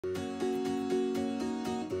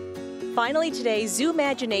Finally today,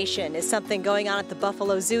 Zoomagination is something going on at the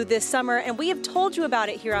Buffalo Zoo this summer, and we have told you about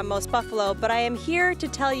it here on Most Buffalo, but I am here to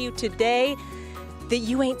tell you today that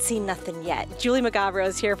you ain't seen nothing yet. Julie McGavro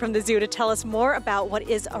is here from the zoo to tell us more about what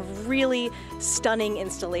is a really stunning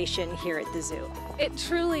installation here at the zoo. It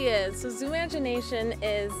truly is. So Zoomagination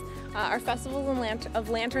is our festival of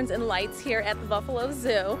lanterns and lights here at the Buffalo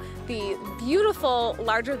Zoo. The beautiful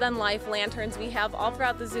larger-than-life lanterns we have all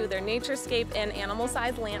throughout the zoo. They're naturescape and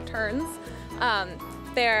animal-sized lanterns.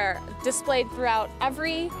 They're displayed throughout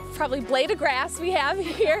every probably blade of grass we have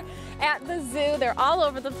here at the zoo. They're all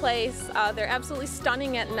over the place. They're absolutely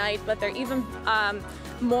stunning at night, but they're even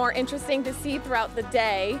more interesting to see throughout the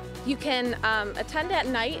day. You can attend at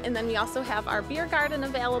night, and then we also have our beer garden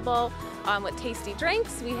available with tasty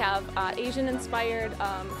drinks. We have Asian-inspired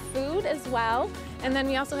food as well, and then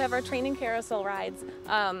we also have our training carousel rides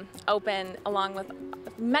open, along with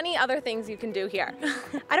many other things you can do here.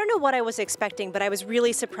 I don't know what I was expecting, but I was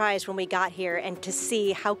really surprised when we got here and to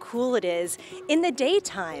see how cool it is in the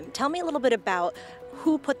daytime. Tell me a little bit about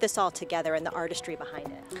who put this all together and the artistry behind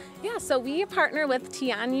it. Yeah, so we partner with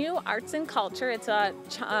Tianyu Arts and Culture. It's a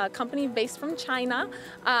company based from China.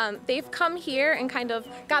 They've come here and kind of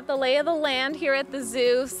got the lay of the land here at the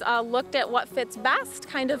zoo, looked at what fits best,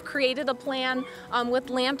 kind of created a plan with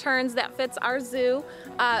lanterns that fits our zoo,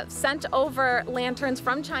 sent over lanterns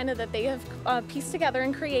from China that they have pieced together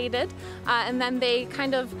and created, and then they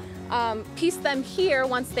kind of piece them here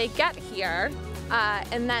once they get here.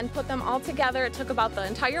 And then put them all together. It took about the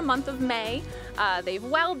entire month of May. They've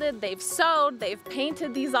welded, they've sewed, they've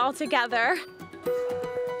painted these all together.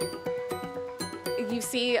 You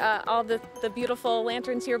see all the beautiful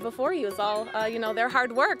lanterns here before you. It's all, their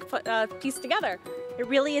hard work pieced together. It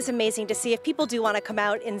really is amazing to see. If people do want to come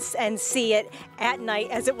out and see it at night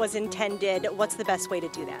as it was intended, what's the best way to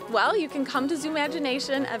do that? Well, you can come to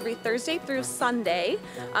Zoomagination every Thursday through Sunday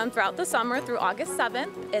throughout the summer through August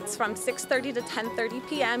 7th. It's from 6:30 to 10:30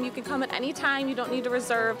 p.m. You can come at any time. You don't need to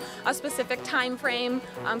reserve a specific time frame.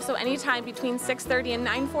 So anytime between 6:30 and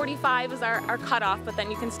 9:45 is our cutoff, but then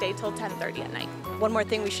you can stay till 10:30 at night. One more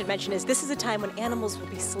thing we should mention is this is a time when animals will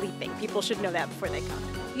be sleeping. People should know that before they come.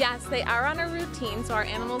 Yes, they are on a routine, so our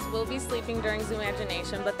animals will be sleeping during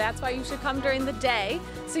Zoomagination, but that's why you should come during the day,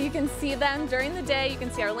 so you can see them during the day, you can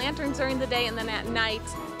see our lanterns during the day, and then at night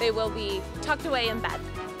they will be tucked away in bed.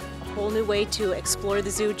 A whole new way to explore the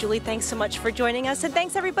zoo. Julie, thanks so much for joining us, and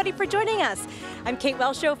thanks everybody for joining us. I'm Kate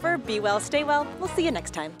Welsh-Schofer. Be well, stay well. We'll see you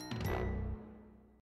next time.